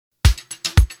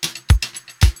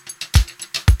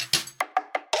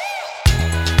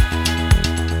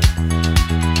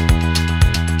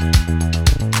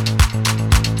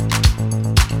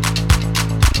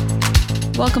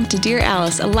Welcome to Dear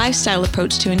Alice, a lifestyle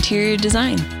approach to interior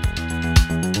design.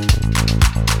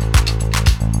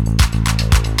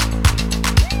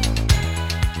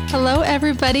 Hello,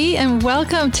 everybody, and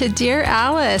welcome to Dear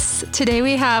Alice. Today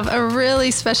we have a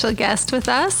really special guest with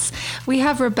us. We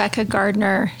have Rebecca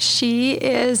Gardner. She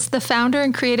is the founder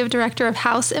and creative director of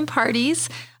House and Parties,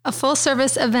 a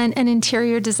full-service event and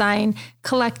interior design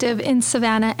collective in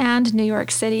Savannah and New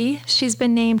York City. She's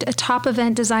been named a top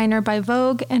event designer by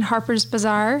Vogue and Harper's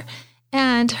Bazaar,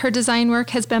 and her design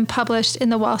work has been published in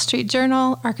the Wall Street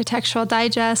Journal, Architectural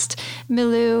Digest,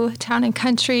 Milieu, Town and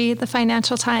Country, the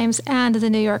Financial Times, and the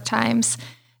New York Times.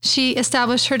 She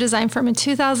established her design firm in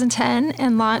 2010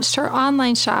 and launched her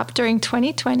online shop during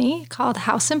 2020 called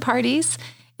House and Parties.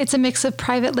 It's a mix of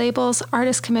private labels,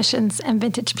 artist commissions, and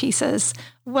vintage pieces.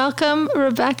 Welcome,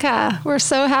 Rebecca. We're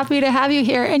so happy to have you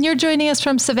here. And you're joining us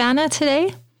from Savannah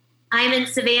today? I'm in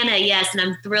Savannah, yes, and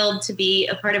I'm thrilled to be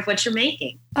a part of what you're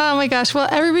making. Oh my gosh. Well,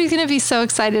 everybody's going to be so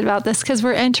excited about this because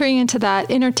we're entering into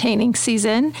that entertaining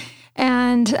season.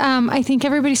 And I think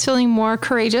everybody's feeling more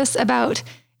courageous about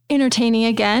entertaining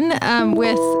again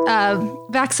with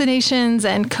vaccinations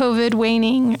and COVID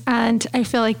waning. And I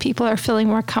feel like people are feeling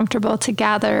more comfortable to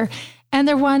gather and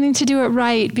they're wanting to do it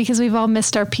right because we've all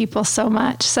missed our people so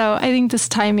much. So I think this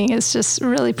timing is just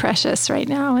really precious right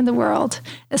now in the world,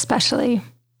 especially.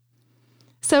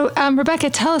 So Rebecca,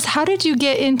 tell us, how did you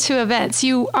get into events?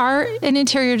 You are an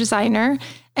interior designer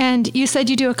and you said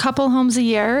you do a couple homes a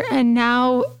year, and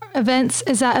now events,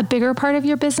 is that a bigger part of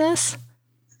your business?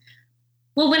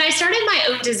 Well, when I started my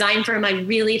own design firm, I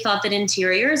really thought that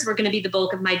interiors were going to be the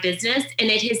bulk of my business. And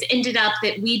it has ended up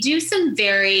that we do some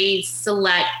very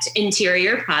select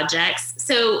interior projects.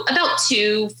 So about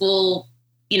 2 full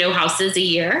houses a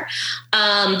year.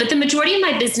 But the majority of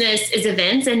my business is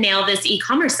events and now this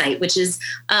e-commerce site, which is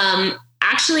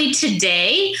actually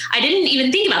today, I didn't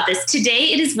even think about this.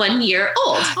 Today it is 1 year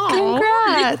old. Oh,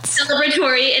 congrats. It's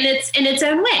celebratory in its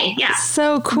own way. Yeah.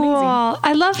 So cool. Amazing.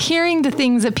 I love hearing the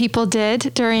things that people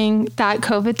did during that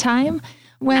COVID time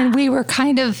when we were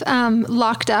kind of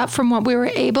locked up from what we were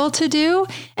able to do.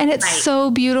 And it's so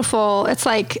beautiful. It's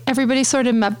like everybody sort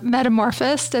of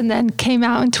metamorphosed and then came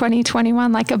out in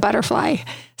 2021 like a butterfly.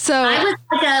 So I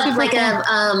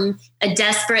was a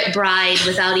desperate bride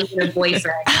without even a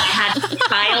boyfriend. I had a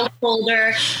file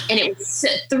folder and it was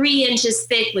 3 inches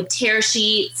thick with tear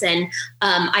sheets and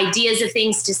ideas of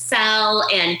things to sell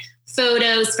and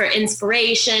photos for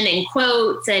inspiration and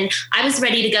quotes. And I was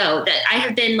ready to go. That I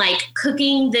have been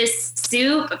cooking this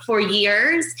soup for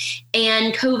years,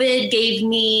 and COVID gave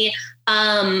me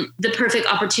the perfect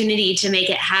opportunity to make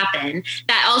it happen.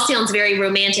 That all sounds very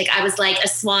romantic. I was like a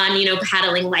swan,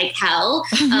 paddling like hell,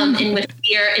 and with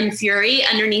fear and fury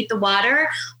underneath the water.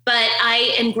 But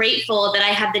I am grateful that I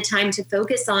had the time to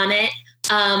focus on it.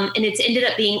 And it's ended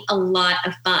up being a lot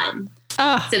of fun.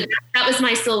 So that was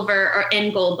my silver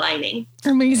and gold lining.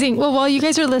 Amazing. Well, while you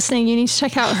guys are listening, you need to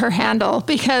check out her handle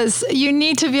because you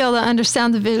need to be able to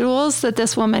understand the visuals that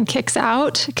this woman kicks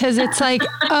out, because it's like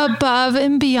above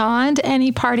and beyond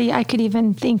any party I could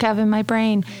even think of in my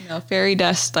brain. Fairy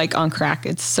dust on crack.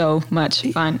 It's so much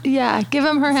fun. Yeah. Give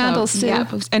them her handles too. Yeah,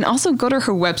 and also go to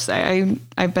her website.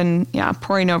 I've been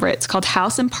poring over it. It's called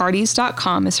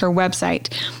houseandparties.com is her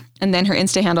website. And then her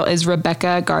Insta handle is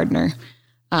Rebecca Gardner.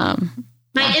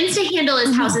 My Insta handle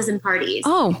is Houses and Parties.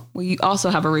 Oh, well, you also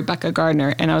have a Rebecca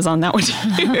Gardner, and I was on that one too.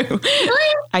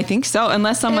 Really? I think so,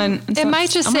 unless someone... It might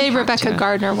just say Rebecca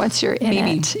Gardner once you're in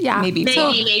it. Yeah. Maybe.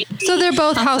 So they're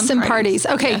both House and Parties.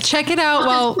 Okay, yes. Check it out.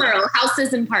 Plural,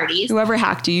 Houses and Parties. Whoever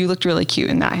hacked you looked really cute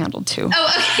in that handle too.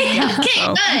 Oh, okay. Yeah. Okay,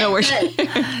 so, good. No worries.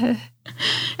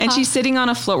 And she's sitting on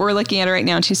a floor. We're looking at her right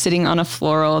now, and she's sitting on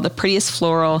the prettiest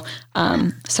floral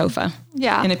sofa.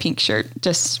 Yeah. In a pink shirt.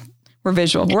 We're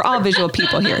visual. We're all visual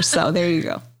people here. So there you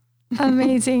go.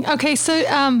 Amazing. Okay. So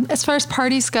as far as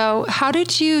parties go, how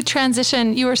did you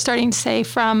transition? You were starting to say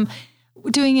from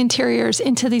doing interiors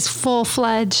into these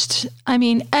full-fledged,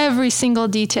 every single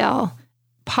detail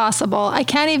possible. I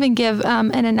can't even give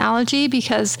an analogy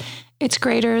because it's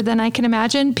greater than I can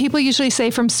imagine. People usually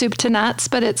say from soup to nuts,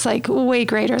 but it's way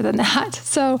greater than that.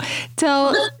 So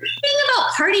the thing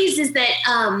about parties is that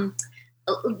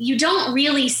you don't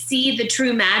really see the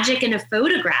true magic in a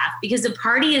photograph because a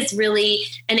party is really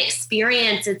an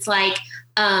experience. It's like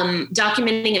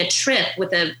documenting a trip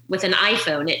with an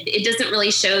iPhone. It doesn't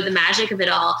really show the magic of it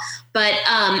all. But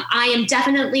I am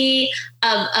definitely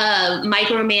a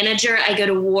micromanager. I go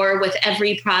to war with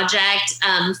every project,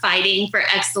 fighting for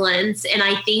excellence. And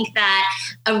I think that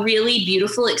a really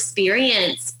beautiful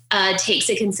experience takes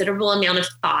a considerable amount of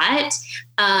thought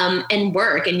and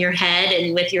work in your head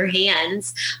and with your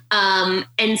hands.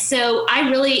 And so I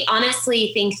really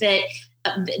honestly think that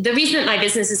the reason that my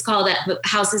business is called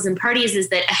Houses and Parties is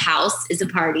that a house is a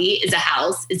party, is a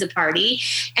house is a party.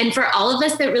 And for all of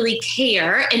us that really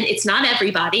care, and it's not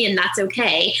everybody, and that's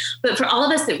okay, but for all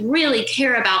of us that really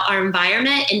care about our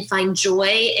environment and find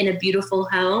joy in a beautiful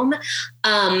home,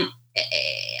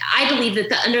 I believe that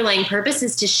the underlying purpose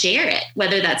is to share it,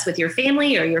 whether that's with your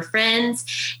family or your friends.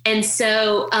 And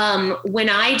so when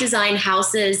I design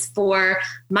houses for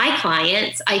my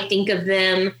clients, I think of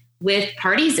them with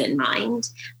parties in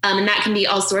mind. And that can be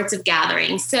all sorts of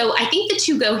gatherings. So I think the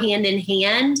two go hand in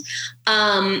hand.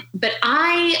 But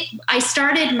I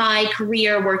started my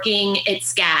career working at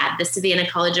SCAD, the Savannah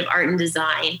College of Art and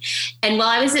Design. And while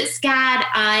I was at SCAD,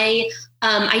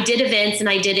 I did events and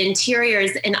I did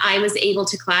interiors, and I was able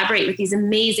to collaborate with these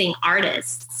amazing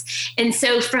artists. And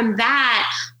so from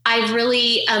that, I've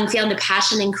really found a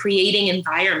passion in creating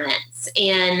environments.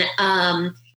 And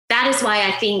that is why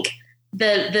I think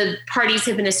the parties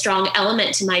have been a strong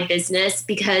element to my business,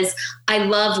 because I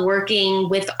love working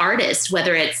with artists,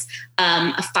 whether it's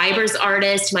a fibers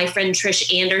artist. My friend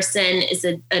Trish Anderson is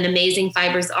an amazing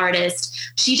fibers artist.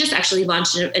 She just actually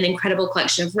launched an incredible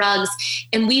collection of rugs,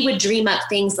 and we would dream up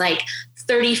things like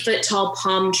 30-foot tall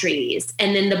palm trees.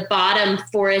 And then the bottom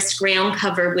forest ground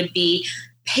cover would be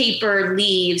paper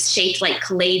leaves shaped like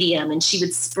caladium, and she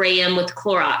would spray them with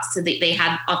Clorox so that they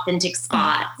had authentic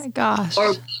spots. Oh my gosh. Or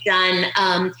we've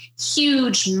done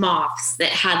huge moths that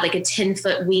had like a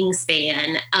 10-foot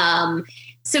wingspan.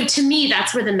 So to me,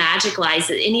 that's where the magic lies.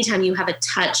 That anytime you have a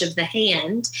touch of the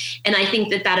hand, and I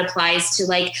think that applies to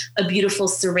like a beautiful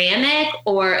ceramic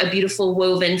or a beautiful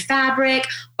woven fabric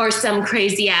or some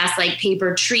crazy ass like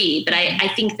paper tree. But I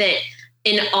think that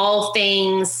in all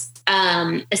things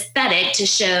aesthetic, to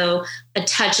show a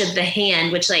touch of the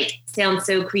hand, which like sounds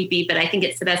so creepy, but I think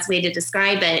it's the best way to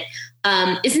describe it,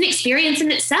 is an experience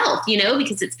in itself,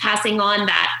 because it's passing on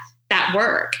that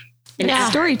work. And it's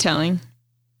storytelling.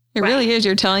 It really is.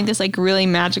 You're telling this like really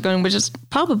magical, and which is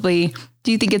probably,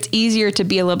 do you think it's easier to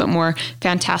be a little bit more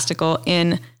fantastical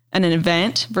in an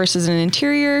event versus an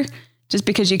interior, just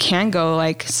because you can go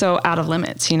like so out of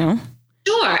limits,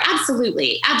 Sure,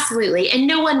 absolutely. Absolutely. And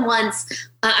no one wants,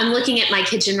 I'm looking at my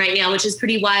kitchen right now, which is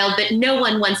pretty wild, but no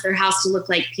one wants their house to look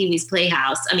like Pee-wee's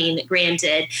Playhouse. I mean,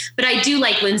 granted, but I do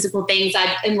like whimsical things.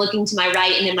 I'm looking to my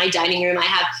right, and in my dining room, I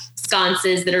have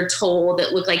sconces that are tall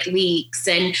that look like leeks.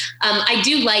 And I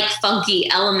do like funky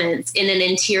elements in an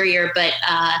interior, but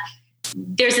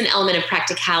there's an element of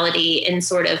practicality and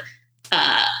sort of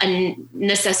a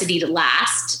necessity to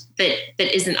last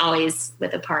that isn't always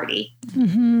with a party.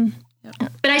 Mm-hmm.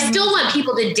 But I still want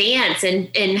people to dance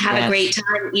and have a great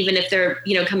time, even if they're,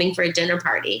 coming for a dinner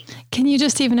party. Can you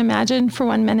just even imagine for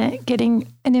 1 minute getting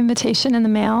an invitation in the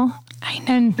mail? I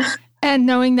know. And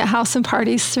knowing that House and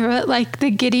Parties through it, like the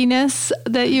giddiness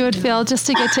that you would feel just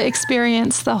to get to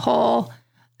experience the whole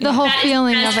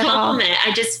feeling of it all.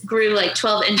 I just grew like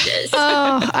 12 inches.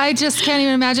 Oh, I just can't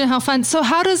even imagine how fun. So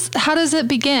how does it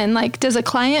begin? Like, does a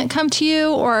client come to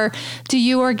you, or do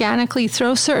you organically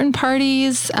throw certain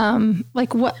parties?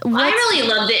 Like what? I really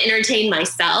love to entertain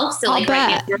myself. So like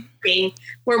right now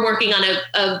we're working on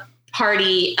a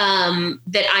party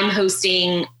that I'm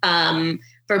hosting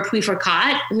for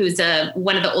Puy-Forcat, who's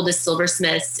one of the oldest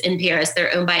silversmiths in Paris.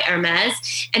 They're owned by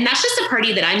Hermes. And that's just a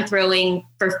party that I'm throwing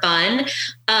for fun.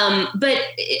 But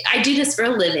I do this for a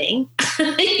living,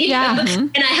 and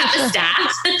I have a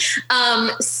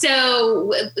staff.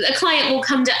 So a client will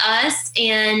come to us,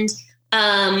 and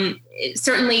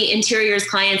certainly interiors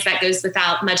clients, that goes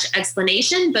without much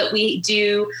explanation, but we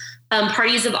do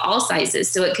parties of all sizes.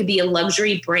 So it could be a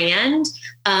luxury brand,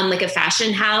 like a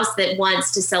fashion house that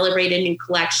wants to celebrate a new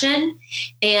collection.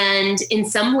 And in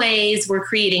some ways we're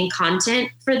creating content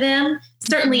for them,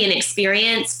 certainly an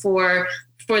experience for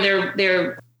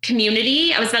their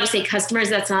community. I was about to say customers.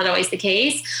 That's not always the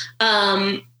case.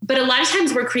 But a lot of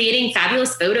times we're creating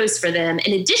fabulous photos for them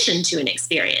in addition to an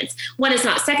experience. One is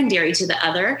not secondary to the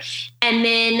other. And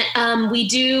then we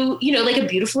do, like a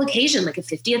beautiful occasion, like a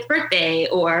 50th birthday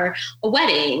or a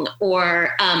wedding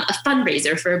or a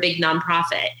fundraiser for a big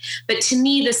nonprofit. But to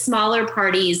me, the smaller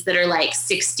parties that are like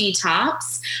 60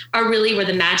 tops are really where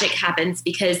the magic happens,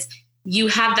 because you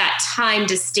have that time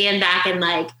to stand back and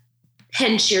like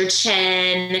pinch your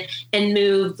chin and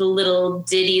move the little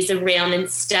ditties around and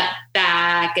step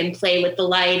back and play with the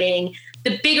lighting.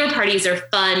 The bigger parties are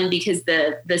fun because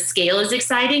the scale is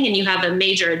exciting and you have a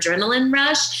major adrenaline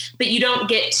rush, but you don't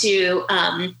get to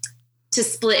to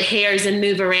split hairs and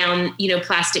move around,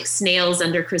 plastic snails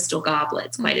under crystal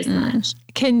goblets quite as much.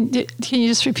 Can you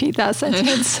just repeat that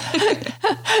sentence?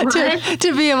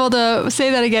 to be able to say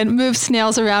that again, move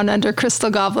snails around under crystal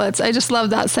goblets. I just love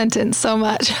that sentence so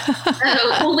much.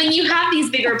 Well, when you have these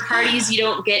bigger parties, you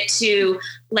don't get to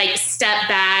like step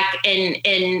back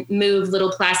and move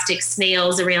little plastic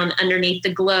snails around underneath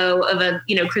the glow of a,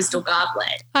 crystal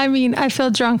goblet. I mean, I feel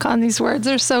drunk on these words.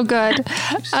 They're so good.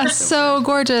 So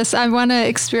gorgeous. I want to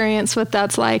experience what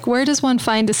that's like. Where does one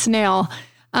find a snail?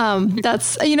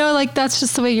 That's, that's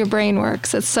just the way your brain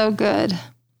works. It's so good.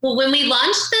 Well, when we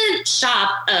launched the shop,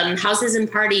 Houses and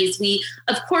Parties, we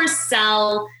of course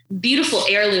sell beautiful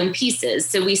heirloom pieces.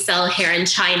 So we sell hair in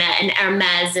China and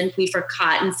Hermes and Cuivre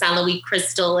and Saint Louis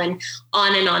crystal and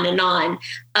on and on and on.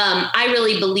 I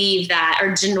really believe that, or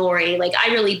Janori,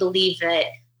 I really believe that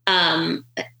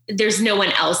there's no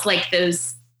one else like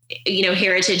those,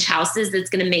 heritage houses that's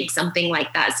going to make something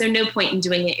like that. So no point in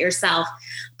doing it yourself.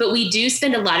 But we do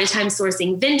spend a lot of time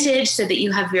sourcing vintage so that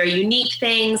you have very unique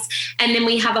things. And then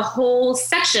we have a whole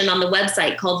section on the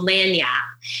website called Lanyap.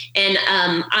 And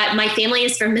my family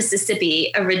is from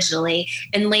Mississippi originally,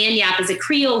 and lanyap is a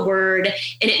Creole word,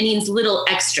 and it means little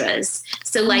extras.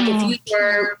 So if you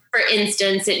were, for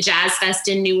instance, at Jazz Fest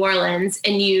in New Orleans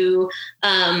and you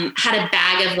had a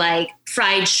bag of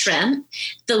fried shrimp,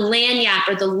 the lanyap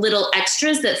are the little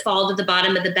extras that fall to the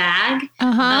bottom of the bag.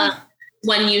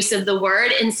 One use of the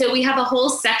word. And so we have a whole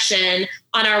section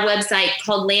on our website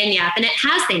called Lanyap, and it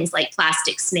has things like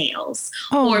plastic snails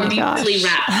or beautifully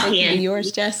wrapped hand.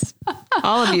 Yours, Jess.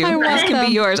 All of you. Those can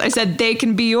be yours. I said they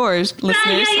can be yours,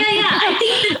 listeners. Yeah. I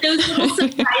think that those little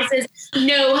surprises,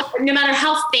 no matter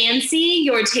how fancy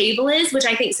your table is, which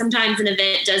I think sometimes an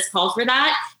event does call for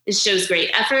that, it shows great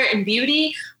effort and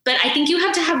beauty. But I think you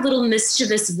have to have little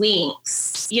mischievous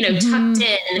winks, tucked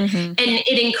in, and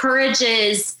it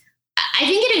encourages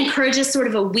sort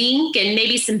of a wink and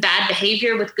maybe some bad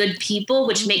behavior with good people,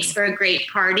 which makes for a great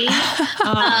party.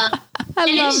 I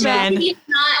love that.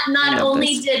 Not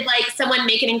only did someone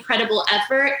make an incredible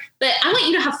effort, but I want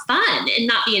you to have fun and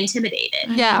not be intimidated.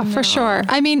 Yeah, for sure.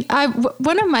 I mean,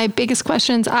 one of my biggest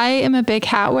questions, I am a big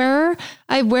hat wearer.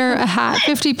 I wear a hat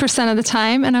 50% of the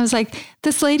time. And I was like,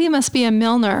 this lady must be a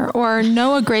milliner or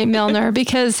know a great milliner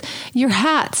because your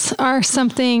hats are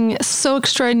something so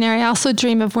extraordinary. I also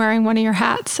dream of wearing one of your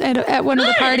hats at one of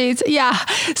the parties. Yeah.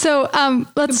 So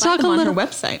let's talk a little. On her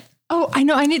website. Oh, I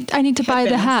know. I need to buy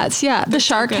the hats. Yeah. The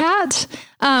shark hat.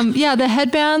 The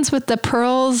headbands with the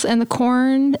pearls and the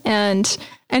corn. And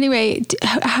anyway,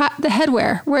 the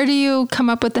headwear. Where do you come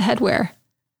up with the headwear?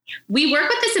 We work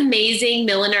with this amazing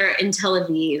milliner in Tel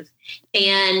Aviv.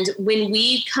 And when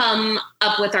we come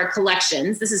up with our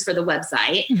collections, this is for the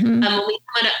website, when we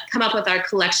come up with our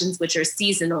collections, which are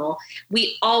seasonal,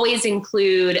 we always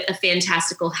include a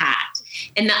fantastical hat.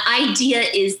 And the idea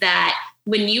is that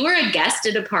when you are a guest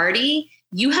at a party,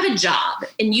 you have a job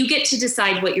and you get to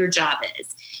decide what your job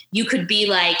is. You could be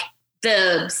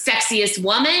the sexiest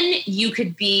woman. You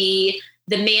could be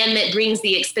the man that brings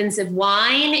the expensive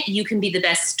wine. You can be the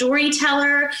best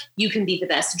storyteller. You can be the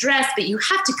best dressed, but you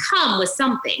have to come with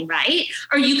something, right?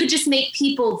 Or you could just make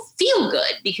people feel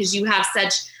good because you have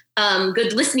such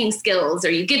good listening skills,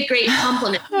 or you give great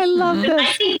compliments. I love this.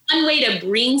 I think one way to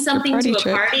bring something to a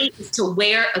party is to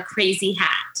wear a crazy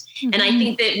hat. And I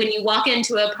think that when you walk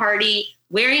into a party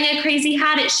wearing a crazy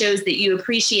hat, it shows that you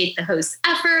appreciate the host's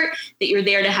effort, that you're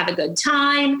there to have a good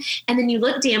time, and then you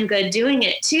look damn good doing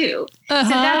it too. So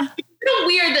that's a little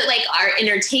weird that our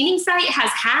entertaining site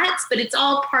has hats, but it's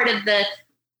all part of the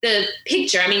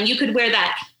picture. I mean, you could wear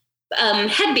that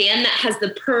headband that has the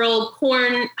pearl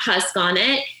corn husk on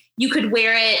it. You could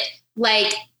wear it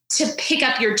to pick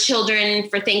up your children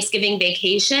for Thanksgiving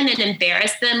vacation and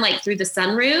embarrass them through the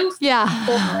sunroof. Yeah.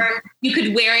 Or you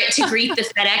could wear it to greet the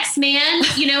FedEx man,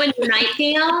 in your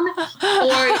nightgown.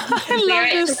 Or you could wear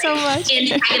it to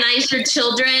antagonize your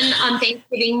children on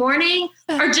Thanksgiving morning,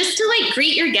 or just to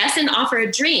greet your guests and offer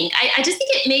a drink. I just think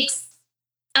it makes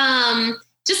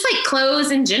just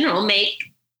clothes in general make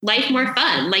life more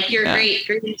fun. You're great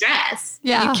dress.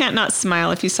 Yeah. You can't not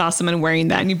smile if you saw someone wearing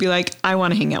that and you'd be like, I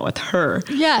want to hang out with her.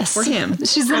 Yes. Or him.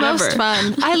 She's the most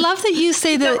fun. I love that you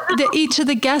say that each of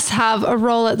the guests have a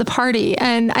role at the party.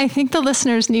 And I think the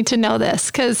listeners need to know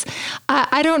this because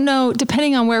I don't know,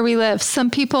 depending on where we live, some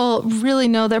people really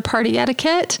know their party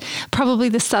etiquette. Probably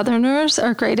the Southerners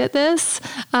are great at this.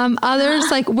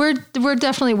 Others, we're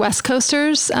definitely West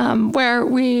Coasters, where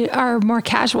we are more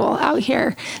casual out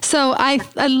here. So I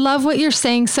love what you're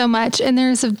saying so much. And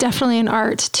there's definitely an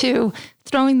art to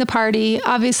throwing the party,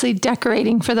 obviously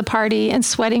decorating for the party and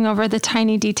sweating over the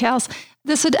tiny details,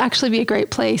 this would actually be a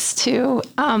great place to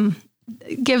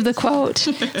give the quote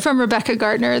from Rebecca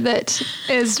Gardner that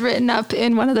is written up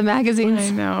in one of the magazines. I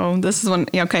know. This is one.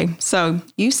 Okay. So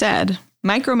you said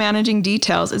micromanaging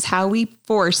details is how we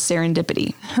force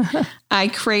serendipity. I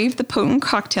crave the potent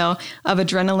cocktail of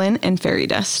adrenaline and fairy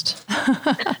dust.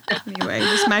 Anyway,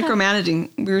 this micromanaging,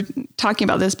 we were talking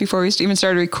about this before we even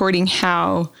started recording,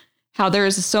 how there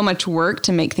is so much work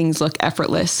to make things look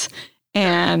effortless.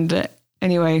 And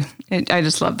anyway, I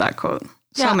just love that quote.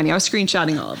 So many. I was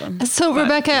screenshotting all of them. So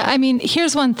Rebecca, I mean,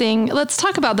 here's one thing. Let's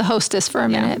talk about the hostess for a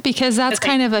minute, because that's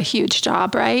kind of a huge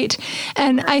job, right?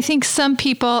 And I think some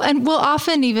people, and we'll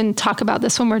often even talk about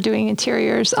this when we're doing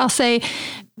interiors, I'll say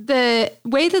the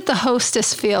way that the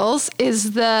hostess feels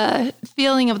is the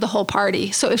feeling of the whole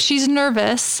party. So if she's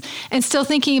nervous and still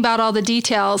thinking about all the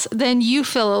details, then you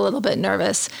feel a little bit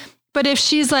nervous. But if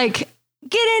she's like,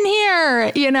 get in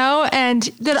here, you know, and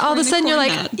then all of a sudden you're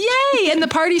like, yay. And the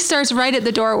party starts right at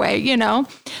the doorway, you know?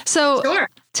 So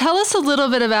tell us a little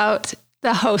bit about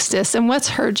the hostess and what's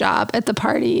her job at the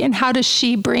party and how does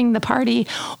she bring the party?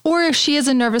 Or if she is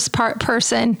a nervous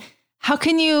person, how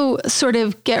can you sort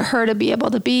of get her to be able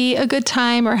to be a good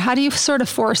time, or how do you sort of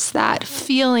force that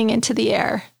feeling into the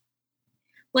air?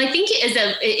 Well, I think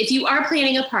if you are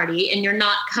planning a party and you're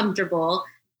not comfortable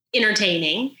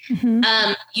entertaining,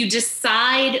 you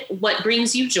decide what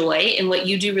brings you joy and what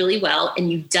you do really well,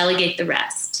 and you delegate the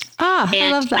rest. And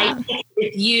I love that. I think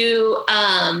if you,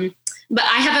 but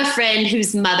I have a friend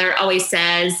whose mother always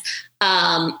says,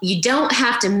 you don't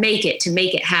have to make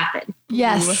it happen.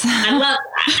 Yes. I love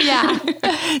that.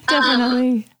 Yeah,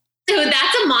 definitely. So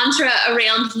that's a mantra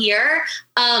around here.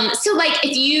 So like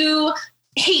if you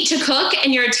hate to cook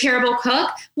and you're a terrible cook,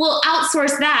 well,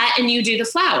 outsource that and you do the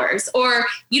flowers. Or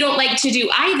you don't like to do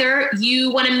either,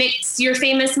 you want to mix your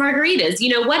famous margaritas, you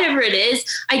know, whatever it is.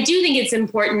 I do think it's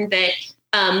important that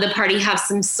the party have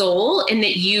some soul and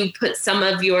that you put some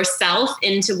of yourself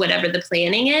into whatever the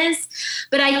planning is.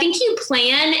 But I think you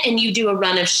plan and you do a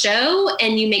run of show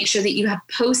and you make sure that you have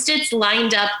Post-its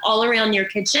lined up all around your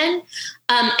kitchen.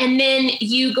 And then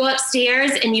you go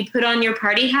upstairs and you put on your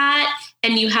party hat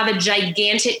and you have a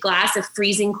gigantic glass of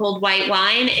freezing cold white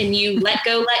wine and you let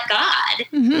go, let God.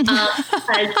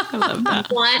 I love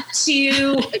that.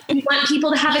 You want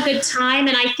people to have a good time.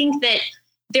 And I think that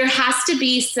there has to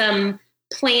be some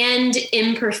planned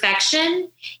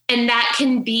imperfection, and that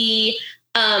can be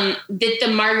that the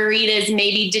margaritas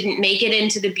maybe didn't make it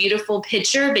into the beautiful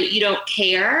picture, but you don't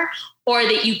care, or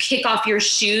that you kick off your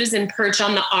shoes and perch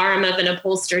on the arm of an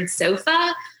upholstered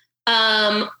sofa,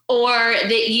 or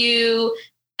that you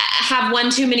have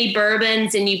one too many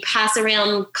bourbons and you pass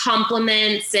around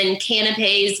compliments and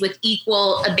canapes with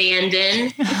equal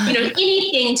abandon, you know,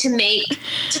 anything to make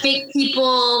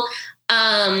people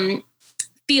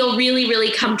feel really,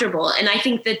 really comfortable. And I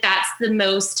think that that's the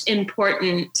most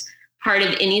important part of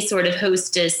any sort of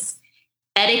hostess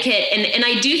etiquette. And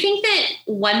I do think that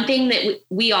one thing that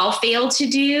we all fail to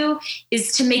do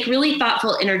is to make really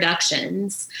thoughtful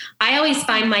introductions. I always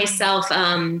find myself,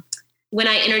 when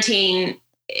I entertain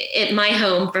at my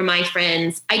home for my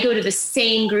friends, I go to the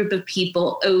same group of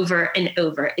people over and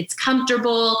over. It's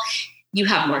comfortable. You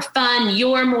have more fun,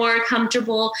 you're more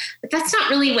comfortable, but that's not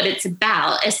really what it's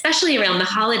about, especially around the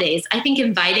holidays. I think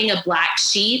inviting a black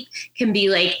sheep can be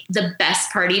like the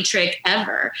best party trick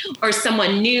ever, or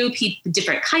someone new,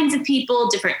 different kinds of people,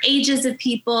 different ages of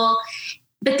people.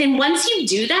 But then once you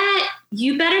do that,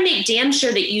 you better make damn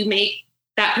sure that you make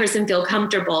that person feel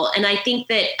comfortable. And I think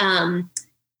that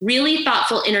really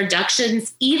thoughtful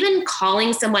introductions, even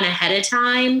calling someone ahead of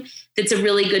time that's a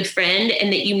really good friend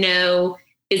and that you know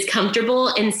is comfortable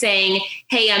in saying,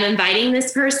 hey, I'm inviting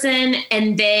this person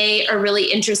and they are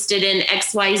really interested in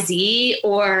XYZ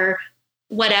or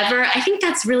whatever. I think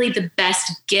that's really the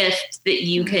best gift that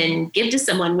you can give to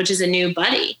someone, which is a new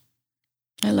buddy.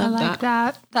 I like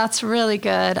that. That's really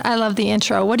good. I love the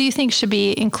intro. What do you think should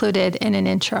be included in an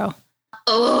intro?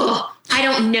 Oh, I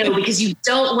don't know, because you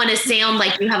don't want to sound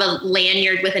like you have a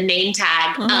lanyard with a name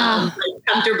tag, like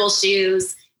comfortable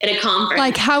shoes at a conference.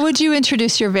 Like, how would you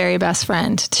introduce your very best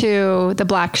friend to the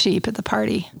black sheep at the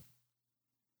party?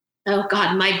 Oh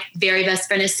God, my very best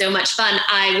friend is so much fun.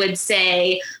 I would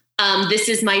say, this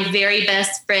is my very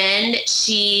best friend.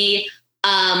 She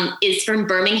is from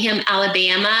Birmingham,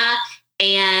 Alabama.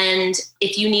 And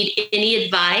if you need any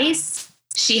advice,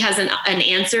 she has an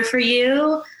answer for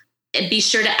you. Be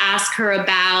sure to ask her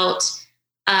about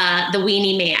the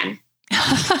Weenie Man.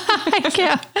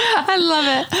 I love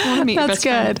it. That's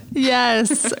good.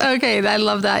 Yes. Okay. I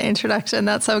love that introduction.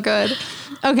 That's so good.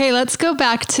 Okay. Let's go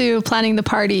back to planning the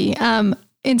party.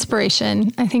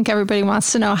 Inspiration. I think everybody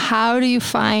wants to know, how do you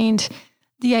find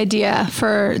the idea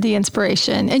for the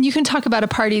inspiration? And you can talk about a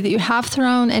party that you have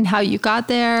thrown and how you got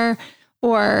there,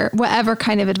 or whatever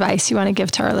kind of advice you want to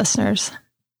give to our listeners.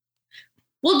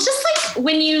 Well, just like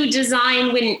when you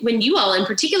design, when you all in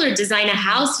particular design a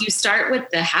house, you start with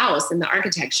the house and the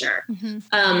architecture.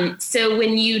 Mm-hmm. So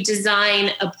when you design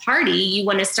a party, you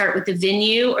want to start with the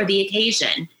venue or the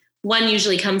occasion. One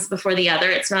usually comes before the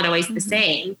other. It's not always the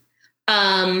same.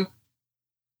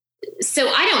 So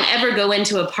I don't ever go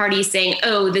into a party saying,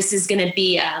 oh, this is going to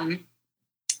be,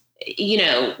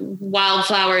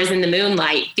 wildflowers in the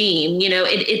moonlight theme.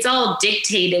 It's all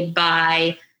dictated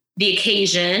by the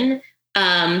occasion,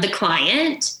 the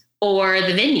client, or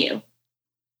the venue.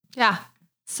 Yeah.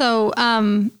 So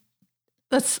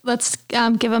let's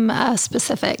give them a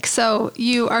specific. So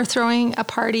you are throwing a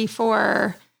party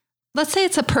for, let's say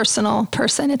it's a personal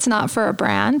person. It's not for a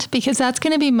brand, because that's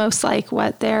going to be most like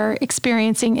what they're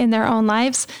experiencing in their own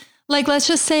lives. Like, let's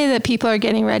just say that people are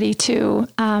getting ready to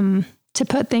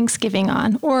put Thanksgiving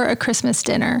on, or a Christmas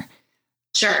dinner.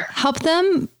 Sure. Help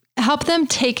them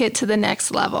take it to the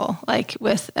next level, like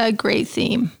with a great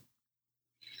theme.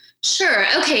 Sure.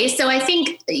 Okay. So I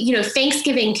think,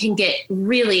 Thanksgiving can get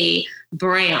really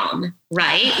brown,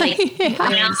 right? Like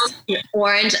brown,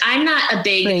 orange. I'm not a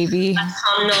big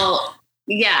autumnal.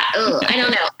 Yeah. I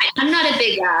don't know. I'm not a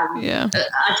big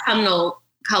autumnal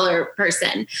color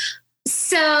person.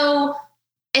 So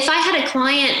if I had a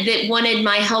client that wanted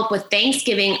my help with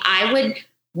Thanksgiving, I would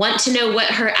want to know what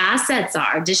her assets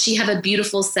are. Does she have a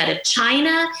beautiful set of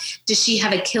china? Does she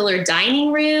have a killer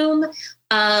dining room?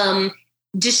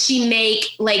 Does she make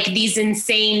like these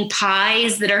insane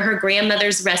pies that are her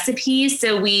grandmother's recipes?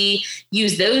 So we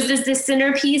use those as the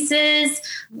centerpieces.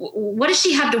 What does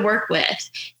she have to work with?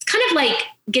 It's kind of like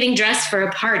getting dressed for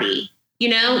a party,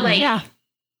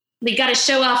 we got to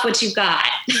show off what you got.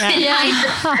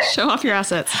 Yeah. Show off your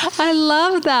assets. I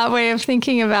love that way of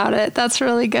thinking about it. That's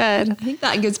really good. I think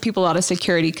that gives people a lot of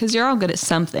security, because you're all good at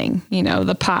something,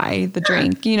 the pie, the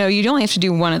drink, you only have to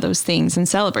do one of those things and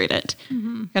celebrate it,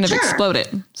 kind of explode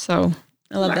it. So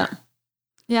I love that.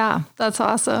 Yeah, that's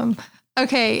awesome.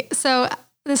 Okay. So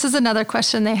this is another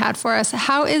question they had for us.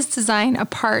 How is design a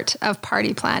part of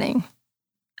party planning?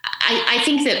 I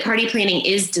think that party planning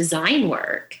is design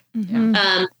work.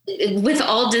 Mm-hmm. With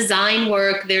all design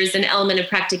work, there's an element of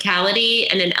practicality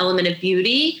and an element of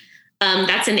beauty.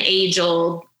 That's an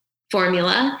age-old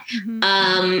formula.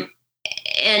 Mm-hmm.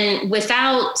 And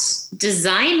without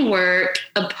design work,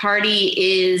 a party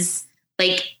is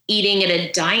like eating at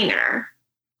a diner.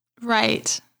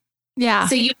 Right. Yeah.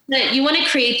 So you want to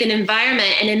create an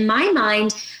environment. And in my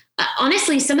mind,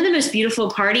 honestly, some of the most beautiful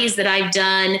parties that I've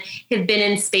done have been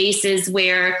in spaces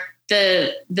where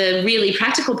the really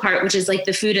practical part, which is like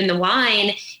the food and the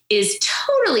wine, is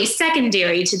totally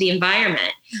secondary to the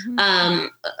environment. Mm-hmm.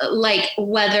 Like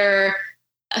whether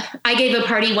I gave a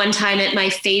party one time at my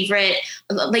favorite,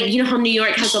 like, how New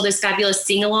York has all those fabulous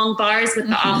sing-along bars with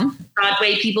the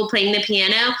off-Broadway people playing the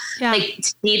piano. Yeah. Like,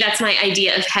 to me, that's my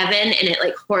idea of heaven, and it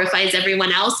like horrifies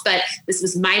everyone else. But this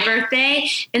was my birthday.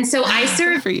 And so I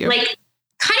served like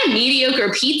kind of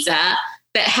mediocre pizza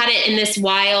that had it in this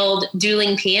wild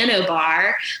dueling piano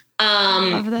bar.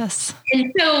 Love this.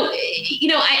 And so,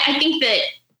 I think that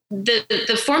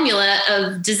the formula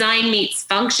of design meets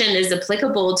function is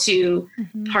applicable to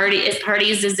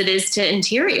parties as it is to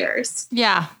interiors.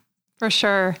 Yeah, for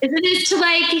sure. As it is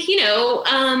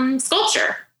to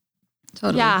sculpture.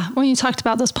 Totally. Yeah. When you talked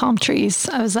about those palm trees,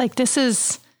 I was like, this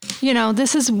is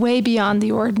way beyond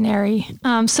the ordinary.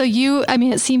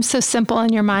 It seems so simple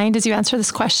in your mind as you answer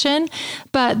this question,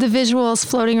 but the visuals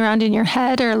floating around in your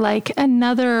head are like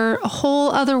a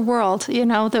whole other world,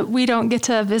 that we don't get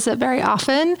to visit very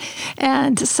often.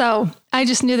 And so I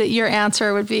just knew that your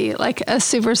answer would be like a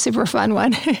super, super fun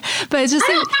one. But it's just,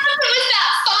 I don't know if it was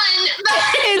that fun.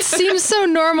 It seems so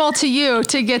normal to you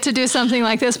to get to do something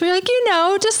like this. But you're like,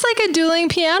 just like a dueling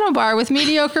piano bar with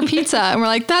mediocre pizza. And we're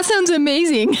like, that sounds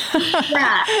amazing.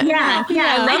 Yeah.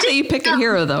 I love that you pick a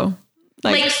hero though.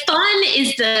 Like fun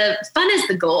is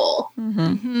the goal. Mm-hmm.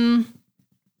 Mm-hmm.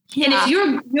 Yeah. And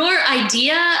if your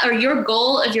idea or your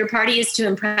goal of your party is to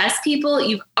impress people,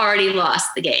 you've already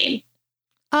lost the game.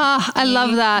 I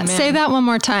love that. Man. Say that one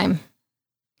more time.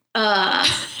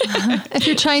 If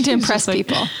you're trying to impress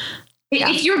people.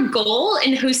 If your goal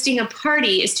in hosting a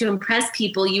party is to impress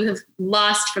people, you have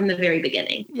lost from the very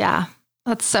beginning. Yeah,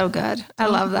 that's so good. I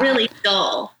love that. Really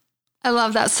dull. I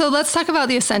love that. So let's talk about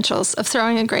the essentials of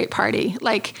throwing a great party.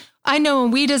 Like, I know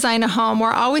when we design a home,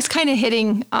 we're always kind of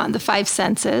hitting on the five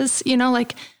senses,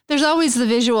 like there's always the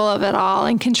visual of it all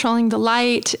and controlling the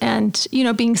light and,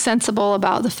 being sensible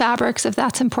about the fabrics if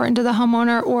that's important to the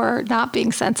homeowner, or not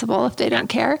being sensible if they don't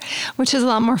care, which is a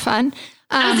lot more fun.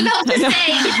 I was about to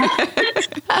say,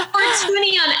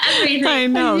 420 on everything. I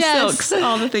know, Yes. silks,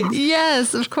 all the things.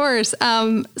 Yes, of course.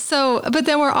 But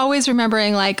then we're always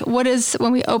remembering, like,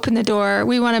 when we open the door,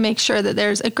 we want to make sure that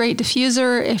there's a great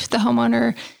diffuser if the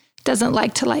homeowner doesn't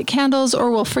like to light candles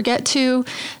or will forget to,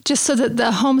 just so that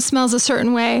the home smells a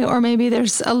certain way, or maybe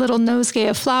there's a little nosegay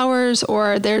of flowers,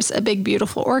 or there's a big,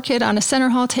 beautiful orchid on a center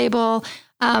hall table.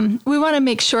 We want to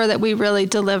make sure that we really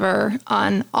deliver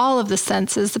on all of the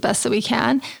senses the best that we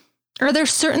can. Are there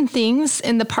certain things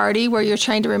in the party where you're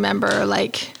trying to remember,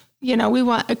 like, we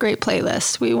want a great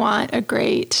playlist. We want a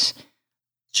great,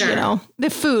 the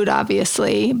food,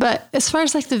 obviously. But as far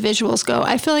as like the visuals go,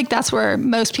 I feel like that's where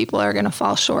most people are going to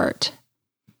fall short.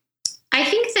 I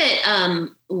think that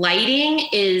lighting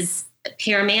is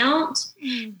paramount.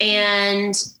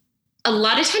 And a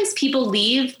lot of times people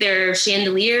leave their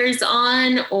chandeliers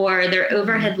on or their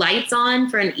overhead lights on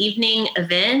for an evening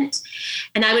event.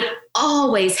 And I would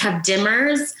always have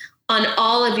dimmers on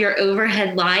all of your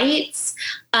overhead lights.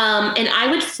 And I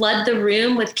would flood the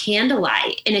room with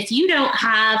candlelight. And if you don't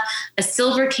have a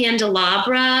silver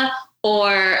candelabra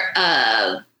or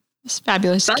It's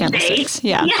fabulous candlesticks.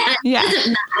 Yeah. It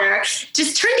doesn't matter.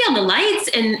 Just turn down the lights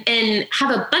and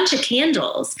have a bunch of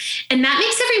candles. And that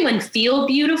makes everyone feel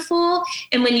beautiful.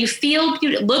 And when you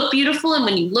look beautiful, and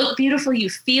when you look beautiful, you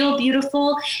feel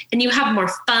beautiful, and you have more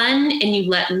fun, and you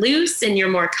let loose, and you're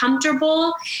more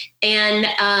comfortable. And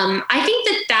I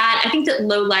think that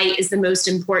low light is the most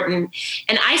important.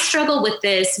 And I struggle with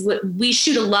this. We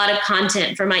shoot a lot of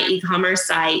content for my e-commerce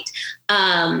site.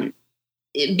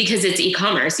 Because it's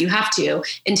e-commerce, you have to,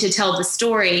 and to tell the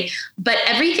story, but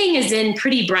everything is in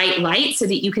pretty bright light so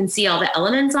that you can see all the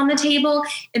elements on the table.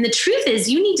 And the truth is,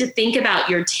 you need to think about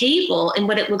your table and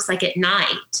what it looks like at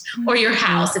night, or your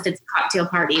house if it's a cocktail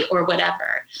party or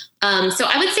whatever. So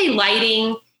I would say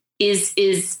lighting is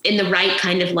in the right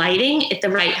kind of lighting at the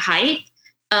right height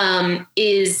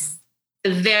is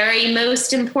the very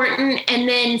most important. And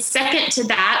then second to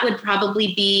that would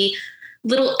probably be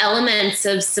little elements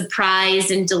of surprise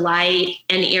and delight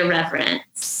and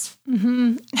irreverence.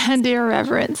 Mm-hmm. And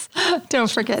irreverence.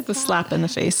 Don't forget the slap in the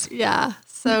face. Yeah,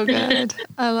 so good.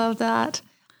 I love that.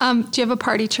 Do you have a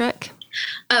party trick?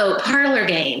 Oh, parlor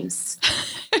games.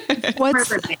 What's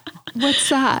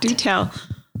that? Do tell.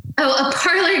 Oh, a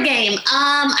parlor game.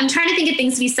 I'm trying to think of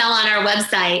things we sell on our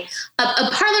website.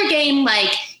 A parlor game,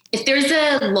 like, if there's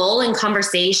a lull in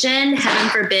conversation, heaven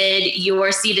forbid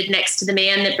you're seated next to the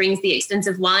man that brings the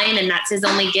expensive wine and that's his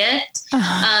only gift,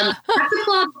 that's a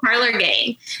club parlor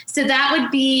game. So that would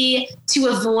be to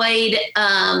avoid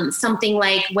something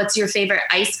like, what's your favorite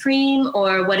ice cream,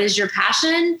 or what is your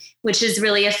passion, which is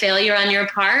really a failure on your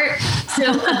part.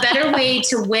 So a better way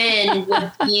to win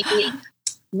would be,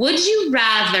 would you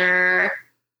rather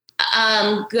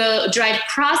go drive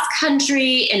cross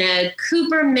country in a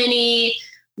Cooper Mini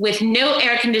with no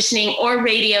air conditioning or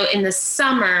radio in the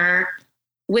summer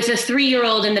with a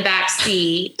 3-year-old in the back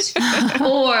seat,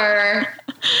 or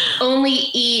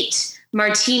only eat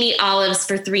martini olives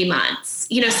for 3 months?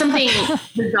 Something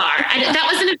bizarre. That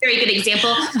wasn't a very good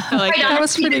example. That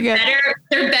was pretty good.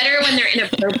 They're better when they're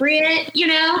inappropriate,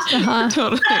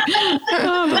 Totally.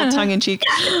 A little tongue in cheek.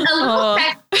 A little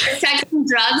sex and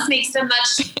drugs makes them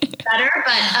much better,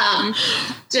 but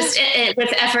just with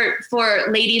effort for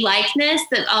lady likeness,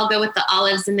 that I'll go with the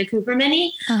olives and the Cooper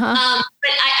Mini. But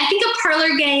I think a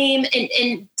parlor game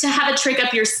and to have a trick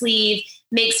up your sleeve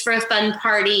makes for a fun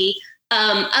party.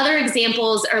 Other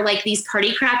examples are like these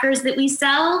party crackers that we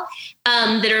sell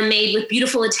that are made with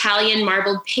beautiful Italian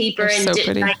marbled paper and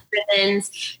dipped nice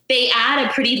ribbons. They add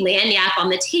a pretty lagniappe on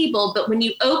the table, but when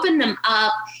you open them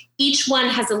up, each one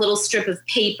has a little strip of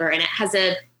paper, and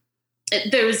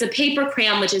there's a paper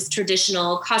crayon, which is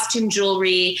traditional, costume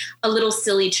jewelry, a little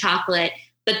silly chocolate.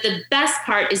 But the best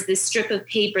part is this strip of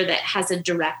paper that has a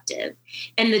directive.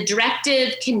 And the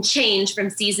directive can change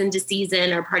from season to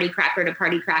season or party cracker to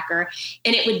party cracker.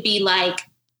 And it would be like,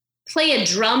 play a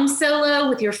drum solo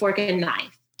with your fork and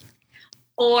knife.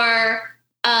 Or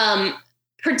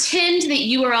pretend that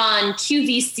you are on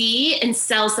QVC and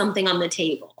sell something on the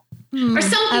table. Or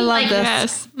something I love like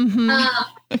this. that.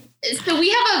 Mm-hmm. So we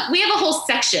have a whole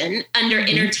section under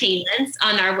entertainments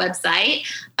on our website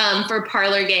for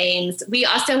parlor games. We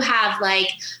also have like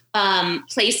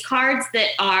place cards that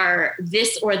are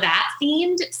this or that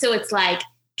themed. So it's like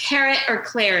carrot or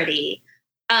clarity,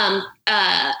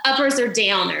 uppers or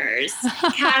downers,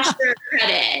 cash or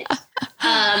credit.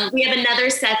 We have another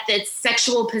set that's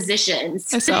sexual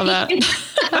positions. I saw that. so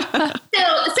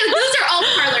those are all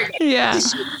parlor games. Yeah. To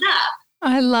shake it up.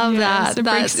 I love that.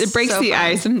 It breaks the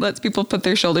ice and lets people put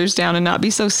their shoulders down and not be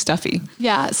so stuffy.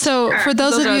 Yeah. So for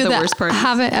those of you that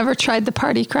haven't ever tried the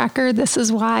party cracker, this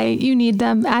is why you need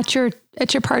them at your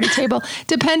party table,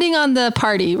 depending on the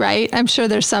party, right? I'm sure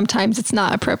there's sometimes it's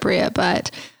not appropriate, but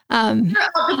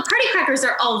the party crackers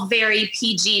are all very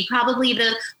PG. Probably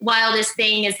the wildest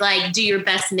thing is like, do your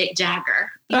best Mick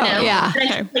Jagger. You know? Yeah.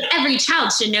 Like every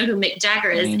child should know who Mick Jagger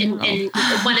is in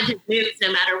one of his moves,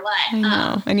 no matter what. I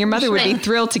know. And your mother would be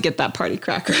thrilled to get that party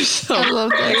cracker. So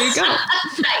there you go.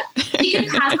 Right. You can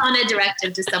pass on a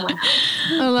directive to someone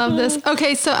else. I love this.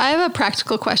 Okay, so I have a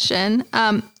practical question.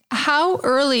 How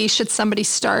early should somebody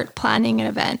start planning an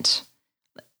event?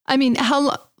 I mean,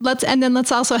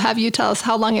 let's also have you tell us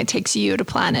how long it takes you to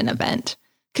plan an event,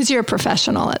 because you're a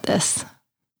professional at this.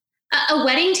 A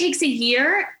wedding takes a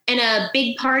year, and a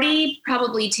big party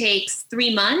probably takes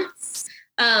 3 months.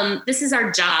 This is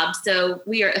our job. So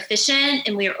we are efficient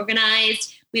and we are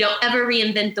organized. We don't ever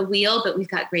reinvent the wheel, but we've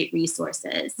got great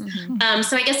resources. Mm-hmm.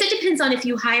 So I guess it depends on if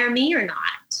you hire me or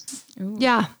not. Ooh.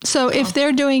 Yeah. So if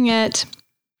they're doing it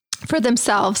for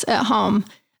themselves at home,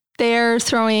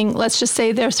 let's just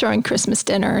say they're throwing Christmas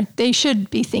dinner, they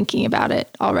should be thinking about it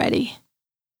already.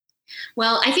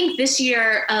 Well, I think this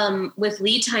year, with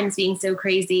lead times being so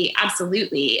crazy,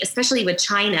 absolutely, especially with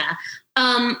China.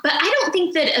 But I don't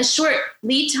think that a short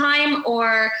lead time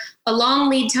or a long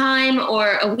lead time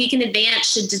or a week in advance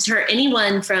should deter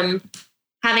anyone from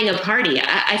having a party.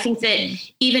 I think that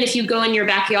even if you go in your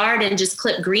backyard and just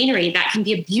clip greenery, that can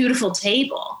be a beautiful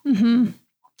table. Mm-hmm.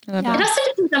 It also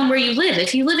depends on where you live.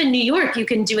 If you live in New York, you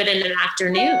can do it in an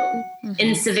afternoon. Mm-hmm.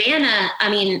 In Savannah, I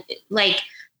mean, like,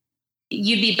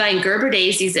 you'd be buying Gerber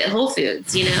daisies at Whole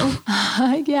Foods, you know?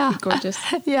 Yeah. Gorgeous.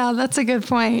 Yeah, that's a good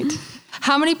point.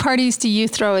 How many parties do you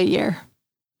throw a year?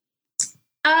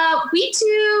 We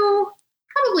do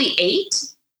probably 8.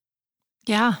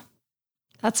 Yeah.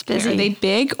 That's busy. Are they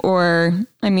big or,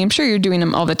 I mean, I'm sure you're doing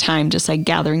them all the time, just like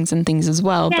gatherings and things as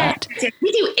well. Yeah, but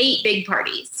we do 8 big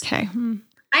parties. Okay.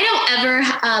 I don't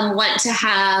ever want to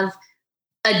have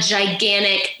a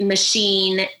gigantic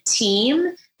machine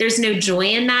team. There's no joy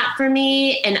in that for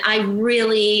me. And I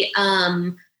really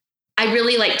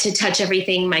like to touch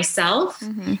everything myself.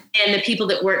 Mm-hmm. And the people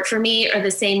that work for me are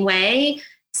the same way.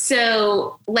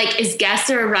 So like as guests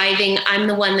are arriving, I'm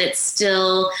the one that's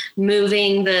still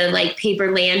moving the like paper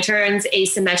lanterns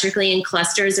asymmetrically in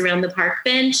clusters around the park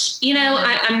bench. You know,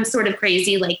 I'm sort of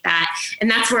crazy like that. And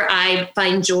that's where I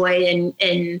find joy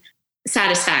and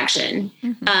satisfaction.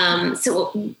 Mm-hmm.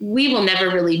 So we will never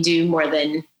really do more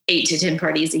than 8 to 10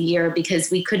 parties a year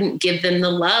because we couldn't give them the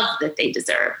love that they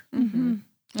deserve. Mm-hmm.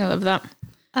 I love that.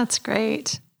 That's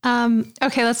great.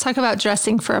 Okay, let's talk about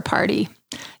dressing for a party.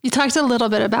 You talked a little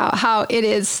bit about how it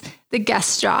is the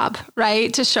guest's job,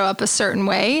 right, to show up a certain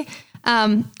way.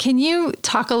 Can you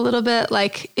talk a little bit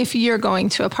like if you're going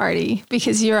to a party,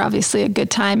 because you're obviously a good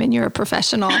time and you're a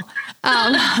professional,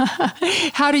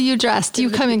 how do you dress? Do you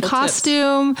come in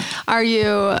costume? Are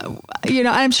you,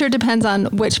 I'm sure it depends on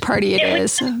which party it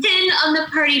is. It would depend on the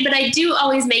party, but I do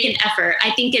always make an effort.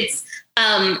 I think it's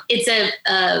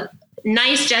a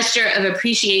nice gesture of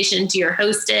appreciation to your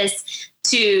hostess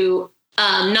to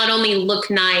not only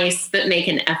look nice, but make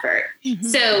an effort. Mm-hmm.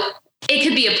 So it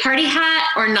could be a party hat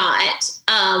or not.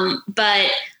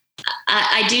 But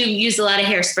I do use a lot of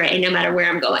hairspray no matter where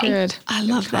I'm going. Good. I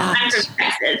love that. I'm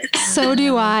progressive. So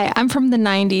do I. I'm from the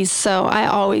 90s, so I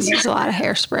always use a lot of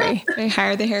hairspray. They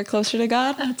hire the hair closer to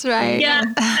God. That's right. Yeah.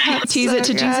 Tease it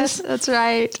to Jesus. That's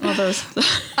right. All those.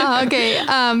 Okay.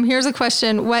 Here's a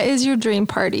question. What is your dream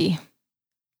party?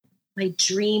 My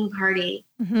dream party.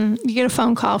 Mm-hmm. You get a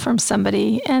phone call from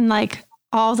somebody and like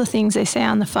all the things they say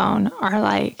on the phone are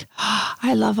like, oh,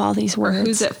 I love all these words. Or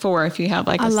who's it for if you have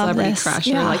like a celebrity crush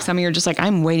or like some of you are just like,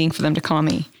 I'm waiting for them to call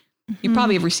me. Mm-hmm. You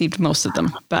probably have received most of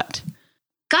them, but.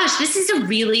 Gosh, this is a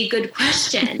really good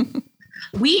question.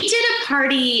 We did a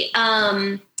party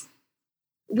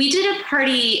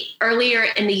earlier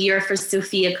in the year for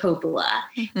Sofia Coppola,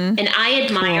 mm-hmm. and I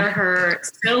admire her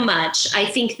so much. I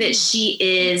think that she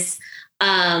is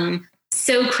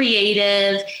so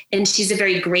creative and she's a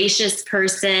very gracious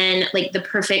person, like the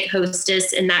perfect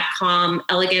hostess in that calm,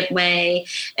 elegant way.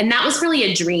 And that was really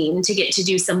a dream to get to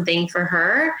do something for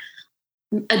her.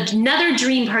 another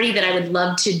dream party that I would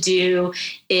love to do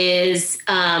is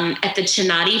at the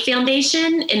Chinati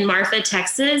Foundation in Marfa,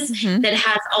 Texas, that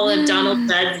has all of Donald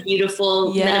Judd's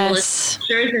beautiful minimalist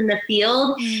pictures in the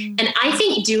field. And I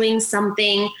think doing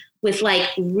something with like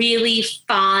really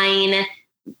fine,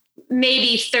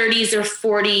 maybe 30s or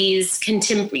 40s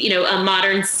contemporary, a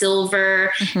modern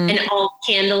silver and all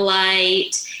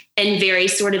candlelight and very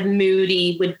sort of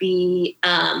moody would be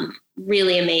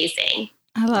really amazing.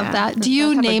 I love that. Do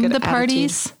you name the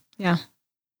parties? Attitude. Yeah.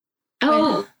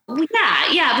 Oh,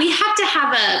 yeah. We have to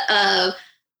have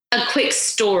a quick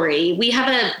story. We have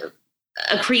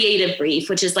a creative brief,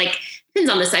 which is like,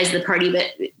 depends on the size of the party,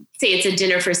 but say it's a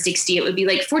dinner for 60, it would be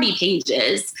like 40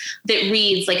 pages that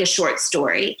reads like a short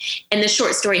story. And the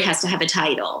short story has to have a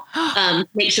title,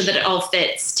 make sure that it all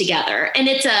fits together. And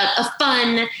it's a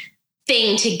fun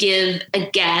thing to give a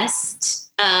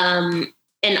guest,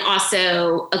 and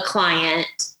also a client.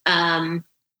 And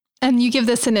you give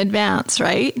this in advance,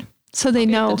 right? So they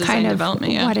know kind of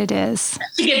what it is.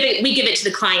 We give it to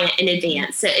the client in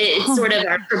advance. So it's sort of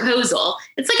our proposal.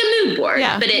 It's like a mood board,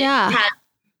 but it has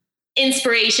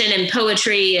inspiration and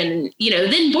poetry and,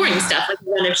 then boring stuff like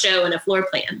run a show and a floor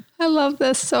plan. I love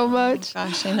this so much. Oh,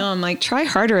 gosh, I know. I'm like, try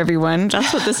harder, everyone.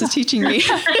 That's what this is teaching me.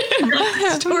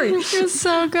 Story. It's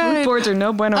so good. Mood boards are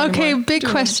no bueno. Okay, anymore. big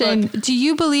question. Do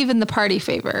you believe in the party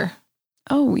favor?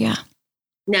 Oh, yeah.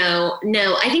 No,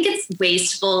 I think it's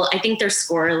wasteful. I think they're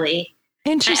squirrely.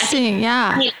 Interesting.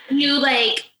 I mean,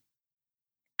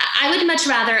 I would much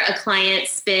rather a client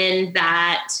spend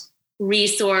that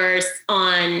resource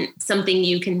on something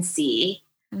you can see.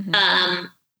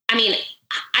 I'm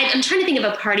trying to think of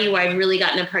a party where I've really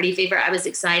gotten a party favor I was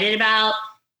excited about,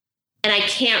 and I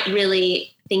can't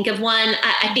really think of one.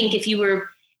 I think if you were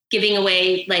giving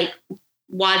away like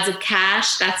wads of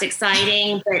cash, that's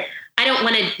exciting, but I don't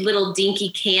want a little dinky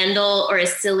candle or a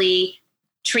silly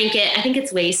trinket. I think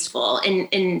it's wasteful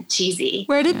and cheesy.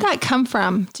 Where did that come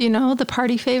from? Do you know the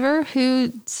party favor?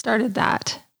 Who started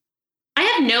that? I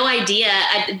have no idea.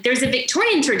 There's a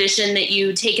Victorian tradition that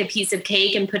you take a piece of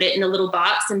cake and put it in a little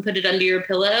box and put it under your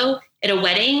pillow at a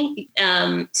wedding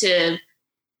to,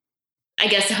 I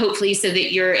guess, hopefully so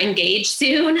that you're engaged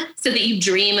soon, so that you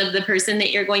dream of the person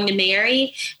that you're going to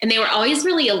marry. And they were always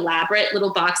really elaborate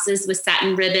little boxes with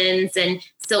satin ribbons and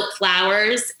silk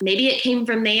flowers. Maybe it came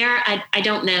from there. I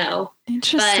don't know.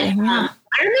 Interesting. But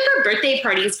I remember birthday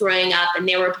parties growing up, and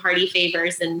there were party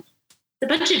favors, and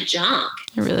it's a bunch of junk.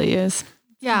 It really is.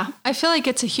 Yeah, I feel like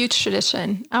it's a huge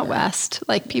tradition out west.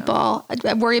 Like people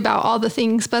worry about all the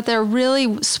things, but they're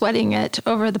really sweating it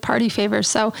over the party favors.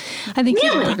 So I think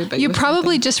you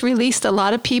probably just released a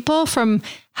lot of people from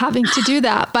having to do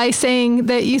that by saying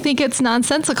that you think it's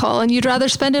nonsensical and you'd rather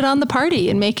spend it on the party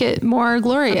and make it more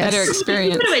glorious. A better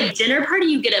experience. You go to a dinner party,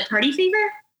 you get a party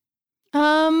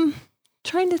favor?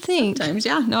 Trying to think. Sometimes,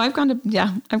 yeah. No, I've gone to parties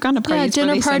dinner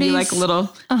where they parties, send you like a little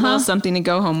something to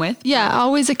go home with. Yeah,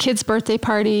 always a kid's birthday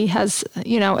party has,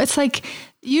 it's like,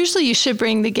 usually you should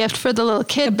bring the gift for the little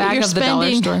kid. A bag of the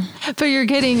dollar store. But you're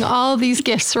getting all these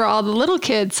gifts for all the little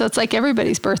kids. So it's like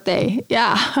everybody's birthday.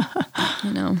 Yeah.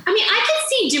 I know. I mean, I could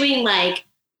see doing like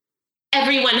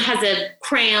everyone has a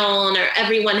crown or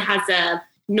everyone has a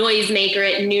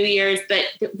noisemaker at New Year's. But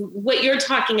what you're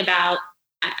talking about,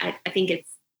 I think it's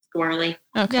squirrely.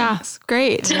 Okay. Yeah,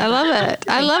 great. I love it.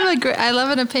 I love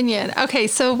an opinion. Okay,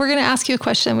 so we're going to ask you a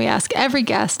question we ask every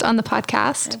guest on the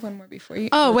podcast. I have one more before you.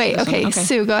 Oh, wait. Okay.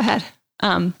 Sue, go ahead.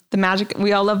 The magic.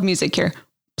 We all love music here.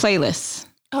 Playlists.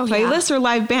 Oh, playlists or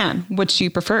live band? Which do you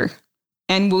prefer?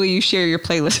 And will you share your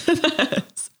playlist with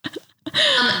us?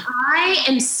 I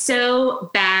am so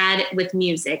bad with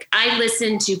music. I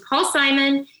listen to Paul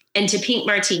Simon and to Pink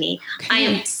Martini. Okay. I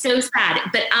am so sad,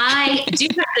 but I do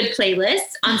have good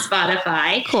playlists on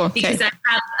Spotify because I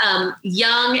have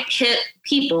young, hip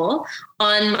people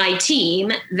on my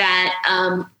team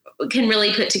that can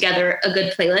really put together a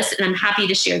good playlist, and I'm happy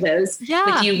to share those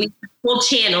with you. We have a whole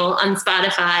channel on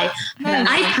Spotify. Nice.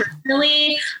 I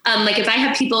personally, like if I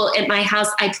have people at my house,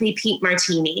 I play Pink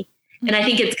Martini. And I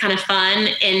think it's kind of fun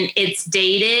and it's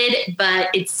dated, but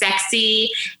it's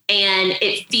sexy and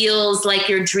it feels like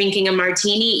you're drinking a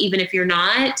martini, even if you're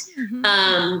not.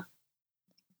 Mm-hmm.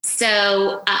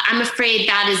 So I'm afraid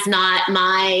that is not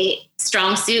my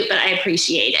strong suit, but I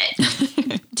appreciate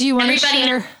it. Do you want to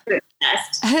share?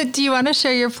 Do you want to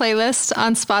share your playlist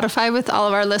on Spotify with all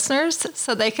of our listeners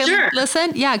so they can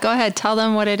listen? Yeah, go ahead. Tell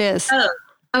them what it is.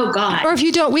 Oh God. Or if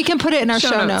you don't, we can put it in our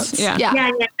show notes. Yeah.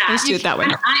 Let's do it that way.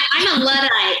 I'm a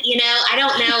Luddite, I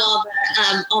don't know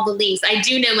all the links. I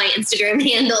do know my Instagram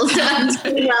handle, so I'm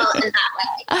doing well in that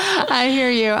way. I hear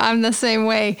you. I'm the same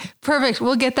way. Perfect.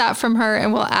 We'll get that from her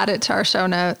and we'll add it to our show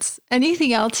notes.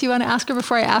 Anything else you want to ask her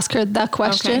before I ask her the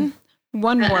question? Okay.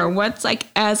 One more. What's like,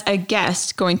 as a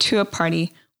guest going to a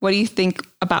party, what do you think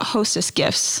about hostess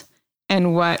gifts?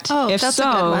 And what, if that's so,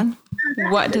 a good one.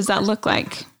 What does that look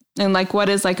like? And like, what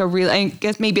is like a real, I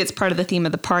guess maybe it's part of the theme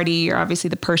of the party. You're obviously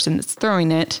the person that's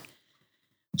throwing it.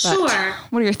 Sure.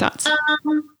 What are your thoughts?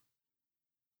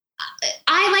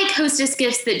 I like hostess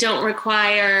gifts that don't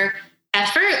require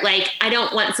effort. Like, I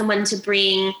don't want someone to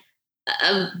bring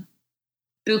a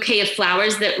bouquet of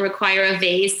flowers that require a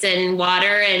vase and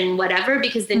water and whatever,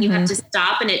 because then you have to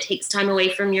stop and it takes time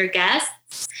away from your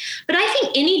guests. But I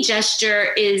think any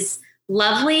gesture is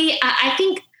lovely. I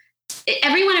think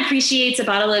everyone appreciates a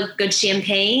bottle of good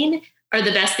champagne or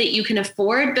the best that you can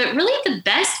afford, but really the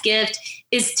best gift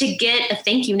is to get a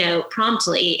thank you note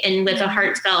promptly and with a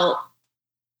heartfelt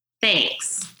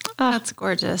thanks. Oh, that's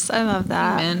gorgeous. I love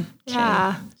that. Amen.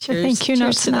 Yeah. Cheers. Your thank you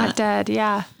note's to not dead.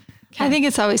 Yeah. Okay. I think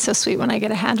it's always so sweet when I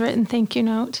get a handwritten thank you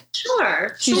note.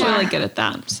 Sure. She's really good at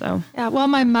that. So yeah. Well,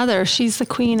 my mother, she's the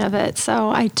queen of it. So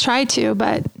I try to,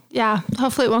 but yeah,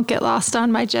 hopefully it won't get lost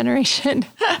on my generation.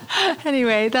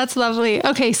 Anyway, that's lovely.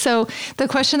 Okay. So the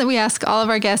question that we ask all of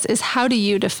our guests is, how do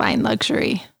you define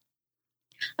luxury?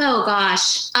 Oh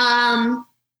gosh.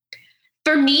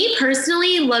 For me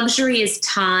personally, luxury is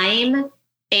time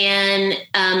and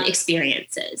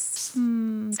experiences.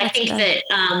 I think that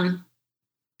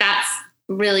that's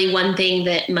really one thing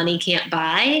that money can't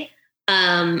buy,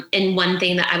 and one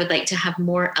thing that I would like to have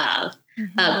more of,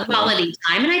 quality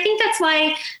time. And I think that's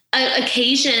why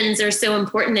occasions are so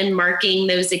important in marking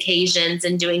those occasions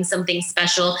and doing something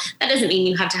special. That doesn't mean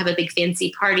you have to have a big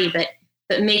fancy party, but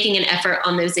making an effort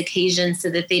on those occasions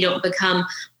so that they don't become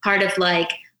part of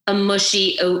like a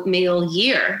mushy oatmeal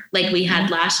year like we had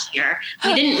last year.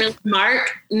 We didn't really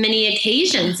mark many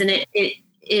occasions, and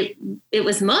it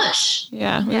was mush.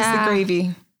 Yeah, it was the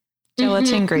gravy.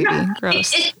 Gelatin gravy.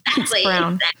 Gross. Exactly. It's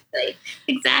brown.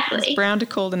 Exactly. It's brown to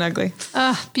cold and ugly.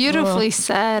 Beautifully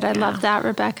said. I love that,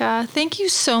 Rebecca. Thank you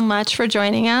so much for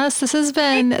joining us. This has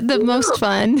been the most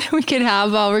fun we could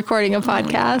have while recording a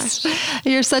podcast.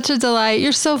 You're such a delight.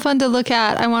 You're so fun to look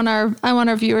at. I want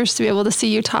our viewers to be able to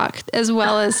see you talk as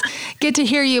well as get to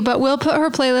hear you. But we'll put her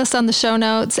playlist on the show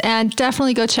notes, and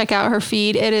definitely go check out her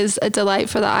feed. It is a delight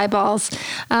for the eyeballs.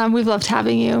 We've loved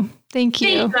having you. Thank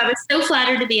you. I was so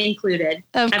flattered to be included.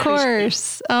 Of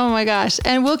course. Oh my gosh.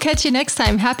 And we'll catch you next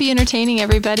time. Happy entertaining,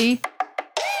 everybody.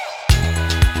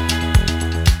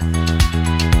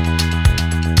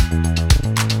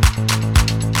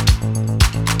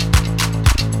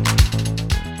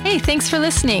 Hey, thanks for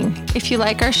listening. If you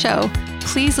like our show,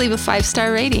 please leave a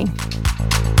 5-star rating.